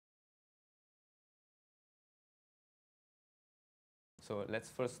So let's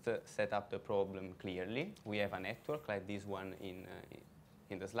first set up the problem clearly. We have a network like this one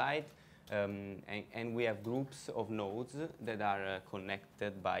in the slide, and we have groups of nodes that are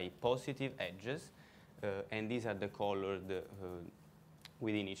connected by positive edges, and these are the colored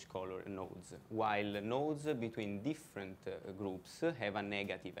within each color nodes, while nodes between different groups have a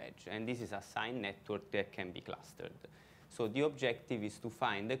negative edge, and this is a Sine network that can be clustered. So the objective is to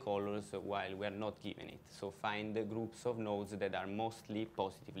find the colors while we are not given it. So find the groups of nodes that are mostly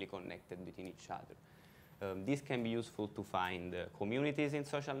positively connected between each other. This can be useful to find communities in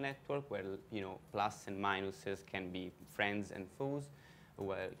social network where plus and minuses can be friends and foes.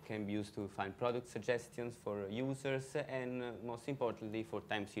 Well, it can be used to find product suggestions for users, and most importantly for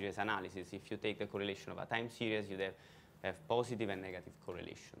time series analysis. If you take the correlation of a time series, you have positive and negative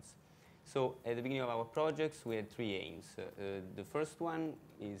correlations. So at the beginning of our projects, we had three aims. The first one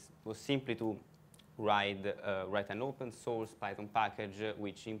was simply to write an open source Python package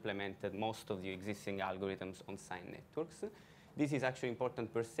which implemented most of the existing algorithms on Sine networks. This is actually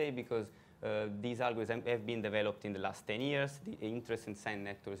important per se because these algorithms have been developed in the last 10 years. The interest in Sine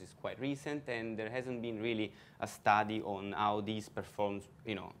networks is quite recent, and there hasn't been really a study on how these perform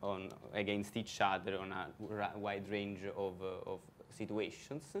against each other on a wide range of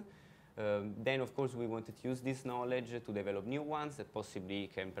situations. Then, of course, we wanted to use this knowledge to develop new ones that possibly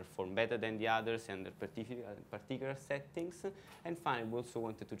can perform better than the others under particular settings. And finally, we also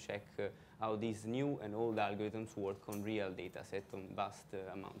wanted to check how these new and old algorithms work on real data sets, on vast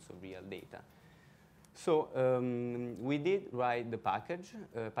amounts of real data. So we did write the package,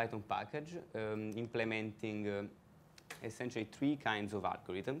 Python package, implementing essentially three kinds of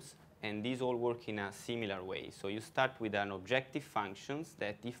algorithms. And these all work in a similar way. So you start with an objective functions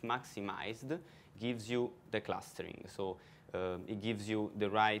that, if maximized, gives you the clustering. So it gives you the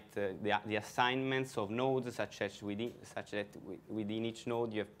right, the assignments of nodes, such that within each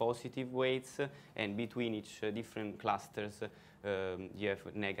node you have positive weights, and between each different clusters you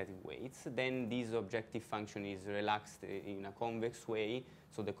have negative weights. Then this objective function is relaxed in a convex way.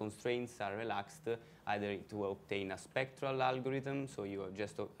 So the constraints are relaxed either to obtain a spectral algorithm, so you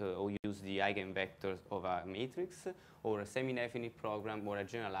just use the eigenvectors of a matrix, or a semi-definite program, or a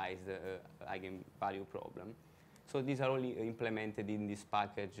generalized eigenvalue problem. So these are all implemented in this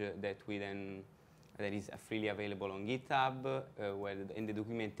package that is freely available on GitHub, and the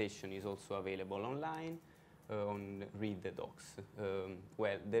documentation is also available online. Read the docs.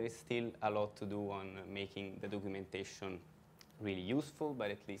 Well, there is still a lot to do on making the documentation really useful, but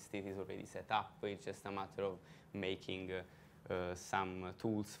at least it is already set up. It's just a matter of making some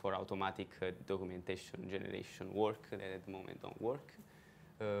tools for automatic documentation generation work that at the moment don't work.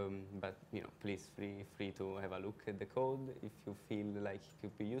 But please free to have a look at the code if you feel like it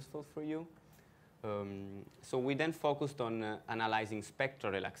could be useful for you. So we then focused on analyzing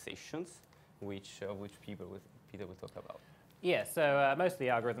spectral relaxations, which Peter will talk about. Yeah, so most of the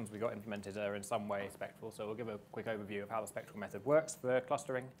algorithms we got implemented are in some way spectral, so we'll give a quick overview of how the spectral method works for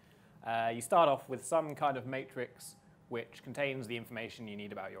clustering. You start off with some kind of matrix which contains the information you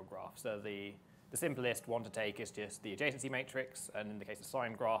need about your graph. So the simplest one to take is just the adjacency matrix, and in the case of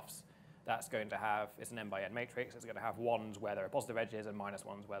Sine graphs, that's going to have, it's an n by n matrix, it's going to have ones where there are positive edges and minus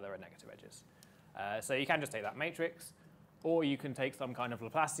ones where there are negative edges. So you can just take that matrix, or you can take some kind of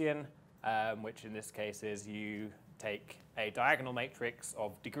Laplacian, which in this case is you take a diagonal matrix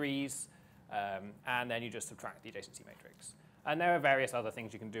of degrees, and then you just subtract the adjacency matrix. And there are various other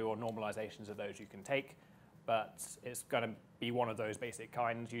things you can do, or normalizations of those you can take, but it's going to be one of those basic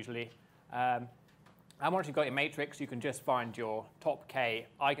kinds usually. And once you've got your matrix, you can just find your top k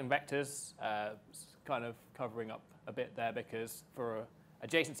eigenvectors, kind of covering up a bit there, because for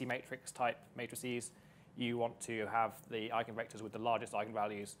adjacency matrix type matrices, you want to have the eigenvectors with the largest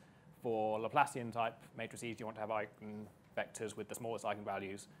eigenvalues. For Laplacian type matrices, you want to have eigenvectors with the smallest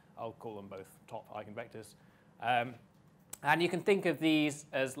eigenvalues. I'll call them both top eigenvectors. And you can think of these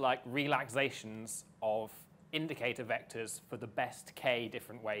as like relaxations of indicator vectors for the best k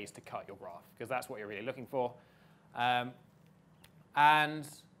different ways to cut your graph, because that's what you're really looking for. And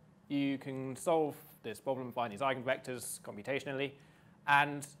you can solve this problem, find these eigenvectors computationally.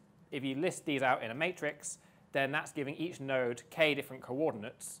 And if you list these out in a matrix, then that's giving each node k different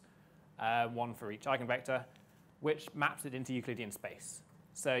coordinates, one for each eigenvector, which maps it into Euclidean space.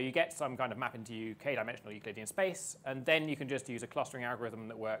 So you get some kind of map into k-dimensional Euclidean space, and then you can just use a clustering algorithm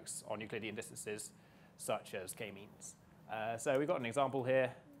that works on Euclidean distances, such as k-means. So we've got an example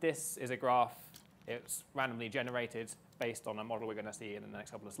here. This is a graph. It's randomly generated based on a model we're going to see in the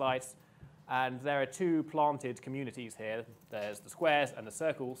next couple of slides. And there are two planted communities here. There's the squares and the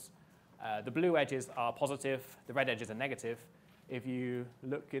circles. The blue edges are positive. The red edges are negative. if you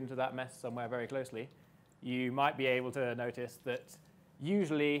look into that mess somewhere very closely, you might be able to notice that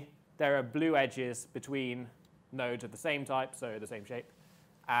usually there are blue edges between nodes of the same type, so the same shape,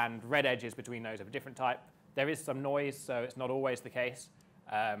 and red edges between nodes of a different type. There is some noise, so it's not always the case,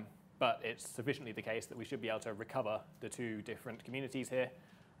 but it's sufficiently the case that we should be able to recover the two different communities here.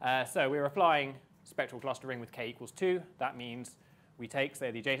 So we're applying spectral clustering with k equals 2. That means we take, say,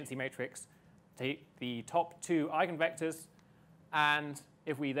 the adjacency matrix, take the top two eigenvectors, and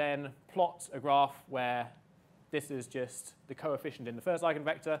if we then plot a graph where this is just the coefficient in the first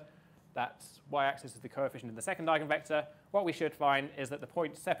eigenvector, that y-axis is the coefficient in the second eigenvector, what we should find is that the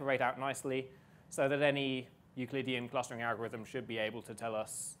points separate out nicely so that any Euclidean clustering algorithm should be able to tell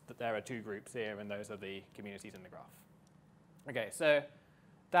us that there are two groups here and those are the communities in the graph. Okay, so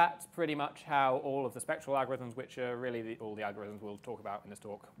that's pretty much how all of the spectral algorithms, which are really all the algorithms we'll talk about in this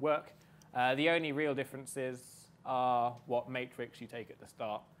talk, work. The only real differences are what matrix you take at the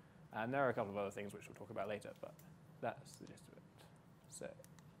start. And there are a couple of other things which we'll talk about later, but that's the gist of it. So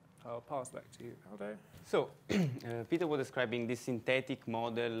I'll pass back to you, Aldo. So Peter was describing this synthetic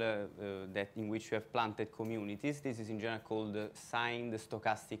model that in which you have planted communities. This is in general called the Sine, the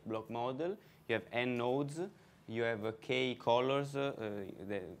stochastic block model. You have n nodes, you have k colors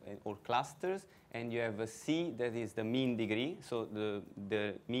or clusters, and you have a c that is the mean degree, so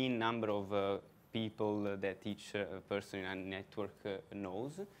the mean number of people that each person in a network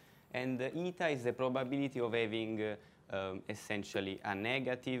knows. And eta is the probability of having essentially a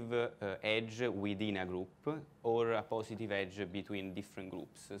negative edge within a group or a positive edge between different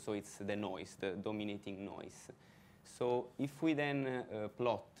groups. So it's the noise, the dominating noise. So if we then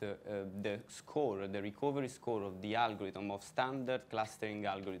plot the score, the recovery score of the algorithm of standard clustering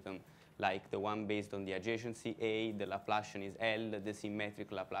algorithm, like the one based on the adjacency A, the Laplacian is L, the symmetric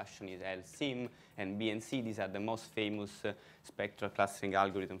Laplacian is L sim, and B and C, these are the most famous spectral clustering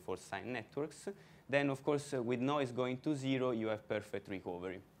algorithm for Sine networks. Then, of course, with noise going to 0, you have perfect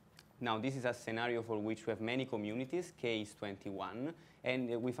recovery. Now, this is a scenario for which we have many communities, K is 21,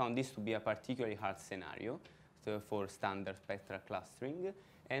 and we found this to be a particularly hard scenario for standard spectral clustering.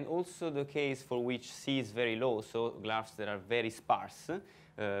 And also the case for which C is very low, so graphs that are very sparse.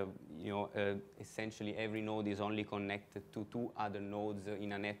 Essentially every node is only connected to two other nodes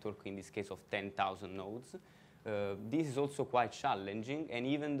in a network, in this case of 10,000 nodes. This is also quite challenging, and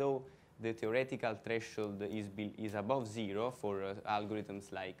even though the theoretical threshold is above 0 for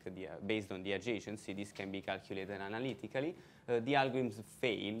algorithms like based on the adjacency, this can be calculated analytically, the algorithms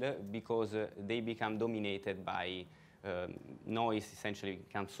fail because they become dominated by noise. Essentially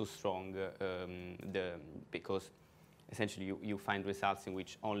becomes so strong because essentially you find results in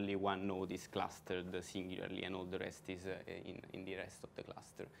which only one node is clustered singularly and all the rest is in the rest of the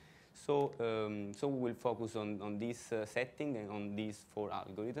cluster. So, so we will focus on this setting and on these four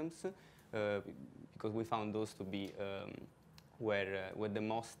algorithms because we found those to be where the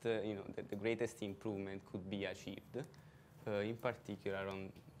most, the greatest improvement could be achieved, in particular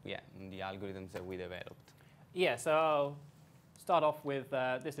on the algorithms that we developed. Yeah, so I'll start off with,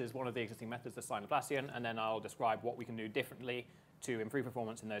 this is one of the existing methods, the Sine Laplacian, and then I'll describe what we can do differently to improve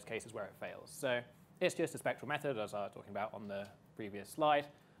performance in those cases where it fails. So it's just a spectral method, as I was talking about on the previous slide.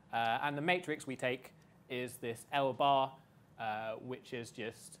 And the matrix we take is this L bar, which is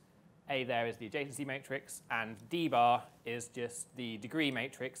just, A there is the adjacency matrix, and D bar is just the degree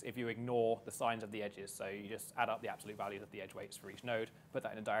matrix if you ignore the signs of the edges. So you just add up the absolute values of the edge weights for each node, put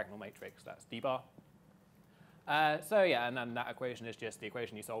that in a diagonal matrix, that's D bar. So yeah, and then that equation is just the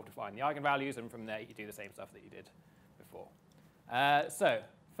equation you solve to find the eigenvalues, and from there you do the same stuff that you did before. So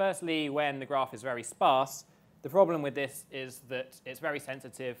firstly, when the graph is very sparse, the problem with this is that it's very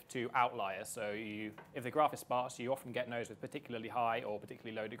sensitive to outliers. So if the graph is sparse, you often get nodes with particularly high or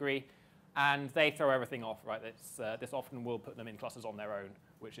particularly low degree, and they throw everything off, right? This often will put them in clusters on their own,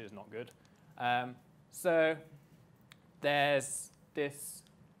 which is not good. So there's this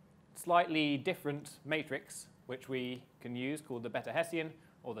slightly different matrix which we can use called the beta Hessian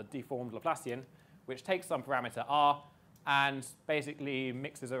or the deformed Laplacian, which takes some parameter r and basically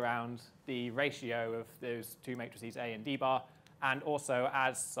mixes around the ratio of those two matrices A and D bar, and also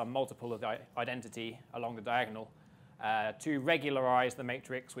adds some multiple of the identity along the diagonal to regularize the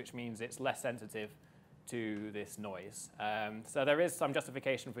matrix, which means it's less sensitive to this noise. So there is some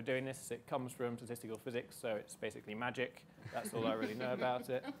justification for doing this. It comes from statistical physics, so it's basically magic. That's all I really know about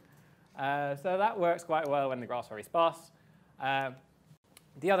it. So that works quite well when the graph's very sparse.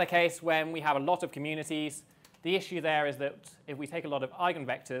 The other case, when we have a lot of communities, the issue there is that if we take a lot of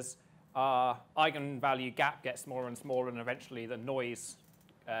eigenvectors, our eigenvalue gap gets smaller and smaller, and eventually the noise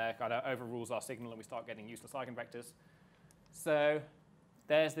kind of overrules our signal and we start getting useless eigenvectors. So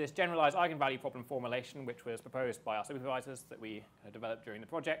there's this generalized eigenvalue problem formulation, which was proposed by our supervisors that we developed during the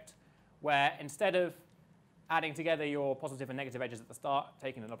project, where instead of adding together your positive and negative edges at the start,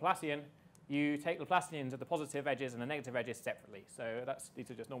 taking a Laplacian, you take Laplacians of the positive edges and the negative edges separately. So these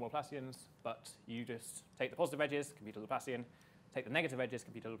are just normal Laplacians, but you just take the positive edges, compute a Laplacian, take the negative edges,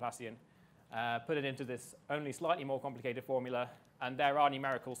 compute a Laplacian, put it into this only slightly more complicated formula, and there are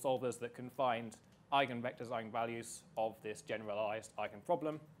numerical solvers that can find eigenvectors, eigenvalues of this generalized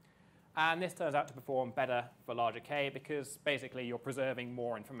eigenproblem. And this turns out to perform better for larger k because basically you're preserving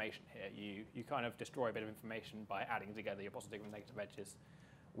more information here. You kind of destroy a bit of information by adding together your positive and negative edges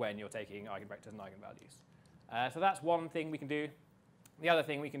when you're taking eigenvectors and eigenvalues. So that's one thing we can do. The other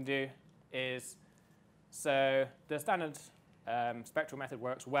thing we can do is, so the standard spectral method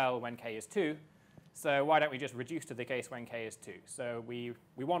works well when k is 2. So why don't we just reduce to the case when k is 2? So we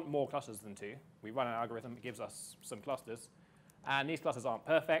want more clusters than 2. We run an algorithm that gives us some clusters. And these clusters aren't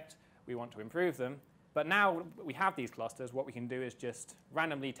perfect. We want to improve them. But now we have these clusters, what we can do is just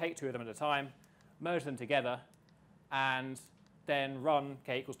randomly take 2 of them at a time, merge them together, and then run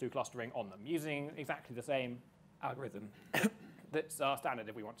k equals 2 clustering on them using exactly the same algorithm that's our standard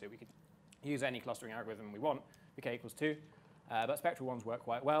if we want to. We could use any clustering algorithm we want for k equals 2, but spectral ones work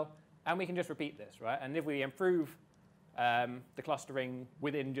quite well. And we can just repeat this, right? And if we improve the clustering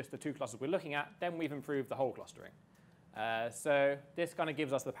within just the 2 clusters we're looking at, then we've improved the whole clustering. So this kind of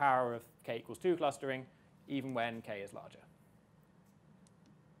gives us the power of k equals 2 clustering, even when k is larger.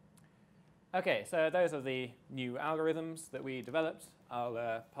 OK, so those are the new algorithms that we developed.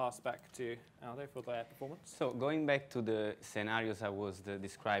 I'll pass back to Aldo for their performance. So going back to the scenarios I was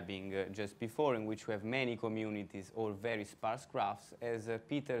describing just before, in which we have many communities or very sparse graphs, as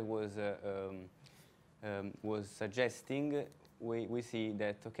Peter was suggesting, we see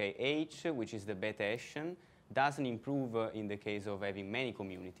that, OK, H, which is the beta Hessian, doesn't improve in the case of having many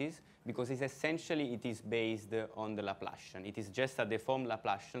communities, because it is based on the Laplacian. It is just a deformed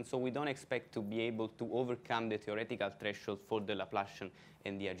Laplacian, so we don't expect to be able to overcome the theoretical threshold for the Laplacian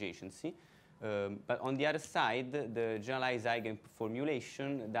and the adjacency. But on the other side, the generalized eigen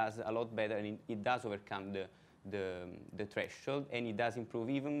formulation does a lot better, and it does overcome the threshold, and it does improve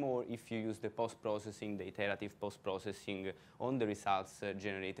even more if you use the post-processing, the iterative post-processing on the results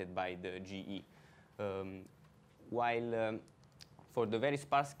generated by the GE. While for the very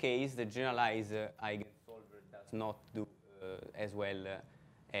sparse case, the generalized eigensolver does not do as well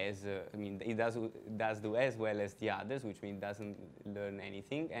as, it does do as well as the others, which means it doesn't learn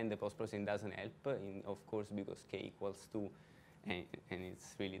anything, and the post-processing doesn't help, of course, because k equals 2, and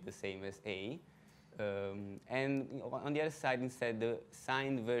it's really the same as A. And on the other side, instead, the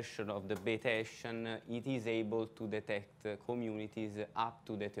signed version of the beta Hessian, it is able to detect communities up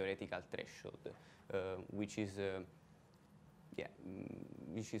to the theoretical threshold. Which is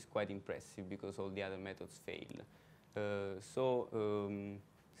quite impressive because all the other methods fail.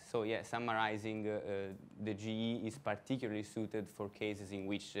 So yeah, summarizing, the GE is particularly suited for cases in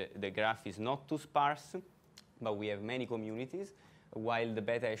which the graph is not too sparse, but we have many communities, while the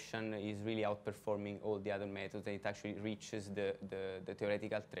beta Hessian is really outperforming all the other methods, and it actually reaches the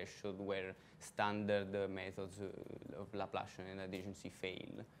theoretical threshold where standard methods of Laplacian and adjacency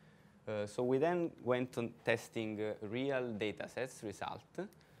fail. So we then went on testing real datasets result,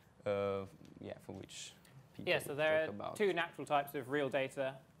 for which people so there are about. 2 natural types of real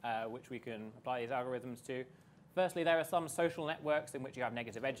data which we can apply these algorithms to. Firstly, there are some social networks in which you have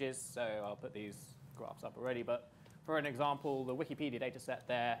negative edges. So I'll put these graphs up already. But for an example, the Wikipedia dataset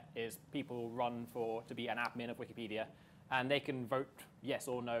there is people run to be an admin of Wikipedia. And they can vote yes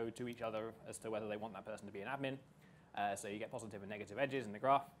or no to each other as to whether they want that person to be an admin. So you get positive and negative edges in the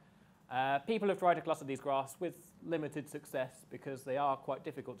graph. People have tried to cluster these graphs with limited success because they are quite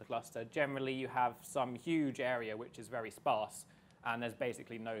difficult to cluster. Generally, you have some huge area which is very sparse, and there's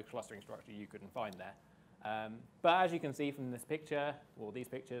basically no clustering structure you couldn't find there. But as you can see from this picture, or these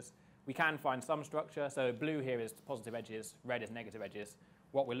pictures, we can find some structure. So blue here is positive edges, red is negative edges.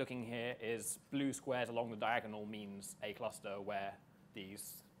 What we're looking here is blue squares along the diagonal means a cluster where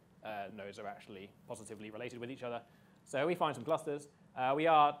these nodes are actually positively related with each other. So we find some clusters. We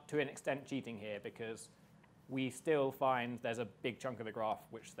are, to an extent, cheating here because we still find there's a big chunk of the graph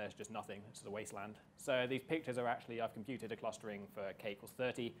which there's just nothing. It's a wasteland. So these pictures are actually, I've computed a clustering for k equals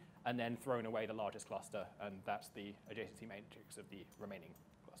 30 and then thrown away the largest cluster, and that's the adjacency matrix of the remaining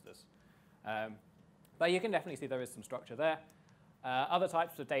clusters. But you can definitely see there is some structure there. Other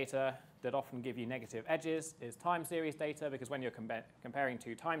types of data that often give you negative edges is time series data, because when you're comparing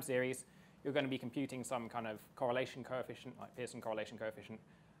 2 time series, you're going to be computing some kind of correlation coefficient, like Pearson correlation coefficient,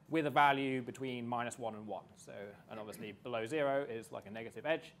 with a value between -1 and 1. So, and obviously below 0 is like a negative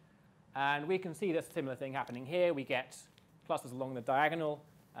edge. And we can see this similar thing happening here. We get clusters along the diagonal,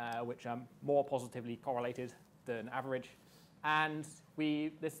 which are more positively correlated than average. And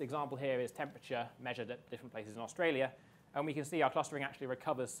this example here is temperature measured at different places in Australia. And we can see our clustering actually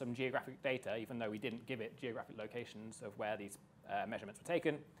recovers some geographic data, even though we didn't give it geographic locations of where these measurements were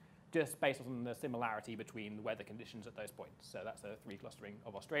taken, just based on the similarity between the weather conditions at those points. So that's a 3 clustering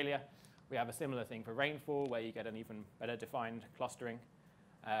of Australia. We have a similar thing for rainfall, where you get an even better defined clustering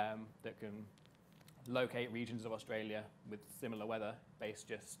that can locate regions of Australia with similar weather based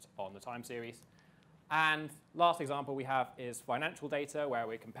just on the time series. And last example we have is financial data, where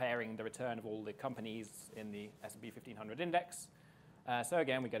we're comparing the return of all the companies in the S&P 1500 index. So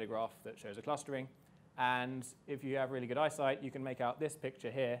again, we get a graph that shows a clustering. And if you have really good eyesight, you can make out this picture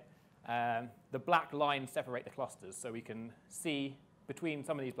here. The black lines separate the clusters, so we can see between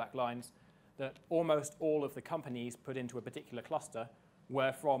some of these black lines that almost all of the companies put into a particular cluster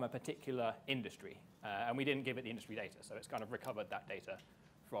were from a particular industry. And we didn't give it the industry data, so it's kind of recovered that data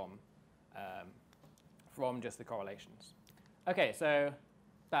from just the correlations. OK, so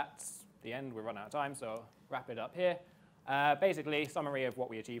that's the end. We've run out of time, so I'll wrap it up here. Basically, summary of what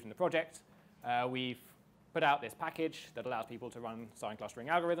we achieved in the project. We've put out this package that allows people to run Sine clustering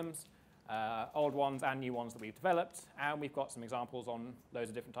algorithms, old ones and new ones that we've developed. And we've got some examples on loads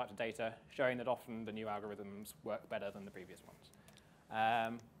of different types of data, showing that often the new algorithms work better than the previous ones.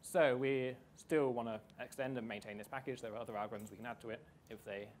 So we still want to extend and maintain this package. There are other algorithms we can add to it if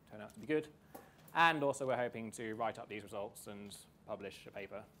they turn out to be good. And also we're hoping to write up these results and publish a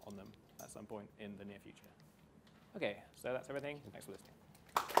paper on them at some point in the near future. OK, so that's everything. Thanks for listening.